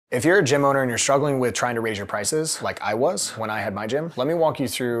If you're a gym owner and you're struggling with trying to raise your prices, like I was when I had my gym, let me walk you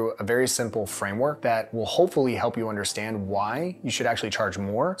through a very simple framework that will hopefully help you understand why you should actually charge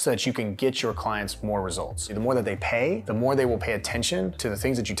more so that you can get your clients more results. The more that they pay, the more they will pay attention to the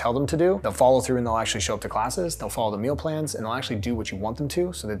things that you tell them to do. They'll follow through and they'll actually show up to classes, they'll follow the meal plans, and they'll actually do what you want them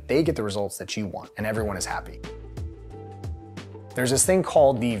to so that they get the results that you want and everyone is happy. There's this thing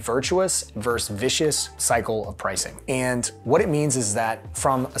called the virtuous versus vicious cycle of pricing. And what it means is that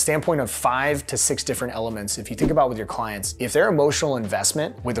from a standpoint of 5 to 6 different elements, if you think about with your clients, if their emotional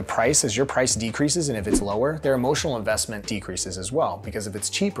investment with the price, as your price decreases and if it's lower, their emotional investment decreases as well. Because if it's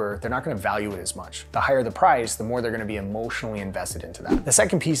cheaper, they're not gonna value it as much. The higher the price, the more they're gonna be emotionally invested into that. The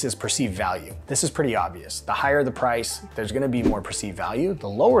second piece is perceived value. This is pretty obvious. The higher the price, there's gonna be more perceived value. The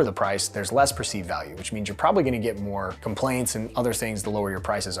lower the price, there's less perceived value, which means you're probably gonna get more complaints and other things the lower your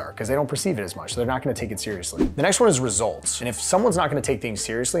prices are because they don't perceive it as much. So they're not going to take it seriously. The next one is results. And if someone's not going to take things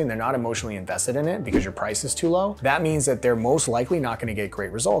seriously and they're not emotionally invested in it because your price is too low, that means that they're most likely not going to get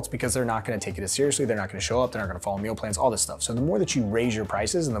great results because they're not going to take it as seriously. They're not going to show up. They're not going to follow meal plans, all this stuff. So the more that you raise your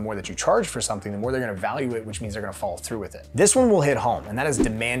prices and the more that you charge for something, the more they're going to value it, which means they're going to follow through with it. This one will hit home, and that is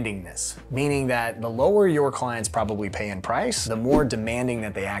demandingness, meaning that the lower your clients probably pay in price, the more demanding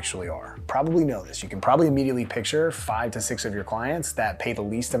that they actually are. Probably know this. You can probably immediately picture 5 to 6 of your clients that pay the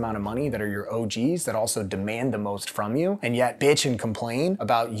least amount of money, that are your OGs, that also demand the most from you, and yet bitch and complain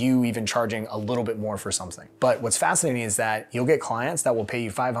about you even charging a little bit more for something. But what's fascinating is that you'll get clients that will pay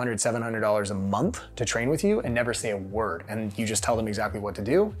you $500, $700 a month to train with you and never say a word. And you just tell them exactly what to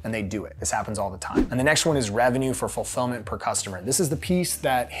do and they do it. This happens all the time. And the next one is revenue for fulfillment per customer. This is the piece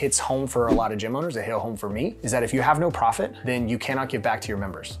that hits home for a lot of gym owners. It hit home for me, is that if you have no profit, then you cannot give back to your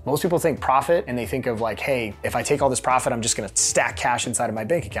members. Most people think profit and they think of like, hey, if I take all this profit, I'm just gonna stack cash inside of my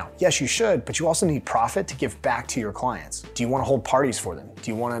bank account. Yes, you should, but you also need profit to give back to your clients. Do you want to hold parties for them? Do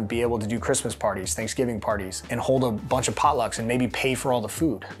you want to be able to do Christmas parties, Thanksgiving parties, and hold a bunch of potlucks and maybe pay for all the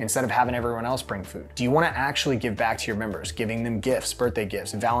food instead of having everyone else bring food? Do you want to actually give back to your members, giving them gifts, birthday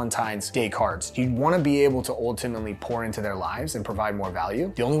gifts, Valentine's Day cards? Do you want to be able to ultimately pour into their lives and provide more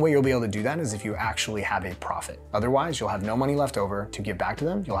value? The only way you'll be able to do that is if you actually have a profit. Otherwise, you'll have no money left over to give back to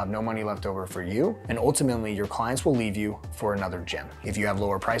them. You'll have no money left over for you. And ultimately, your clients will leave you for another gym. If you have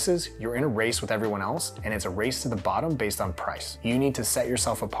lower prices, you're in a race with everyone else, and it's a race to the bottom based on price. You need to set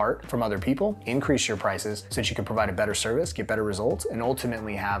yourself apart from other people, increase your prices so that you can provide a better service, get better results, and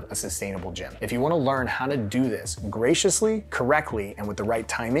ultimately have a sustainable gym. If you want to learn how to do this graciously, correctly, and with the right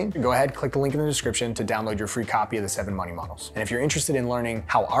timing, go ahead, click the link in the description to download your free copy of the 7 Money Models. And if you're interested in learning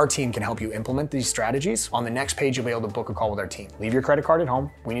how our team can help you implement these strategies, on the next page, you'll be able to book a call with our team. Leave your credit card at home.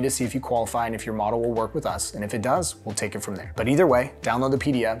 We need to see if you qualify and if your model will work with us. And if it does, we'll take it from there. But either way, download the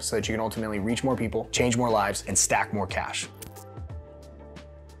PDF so that you can ultimately reach more people, change more lives, and stack more cash.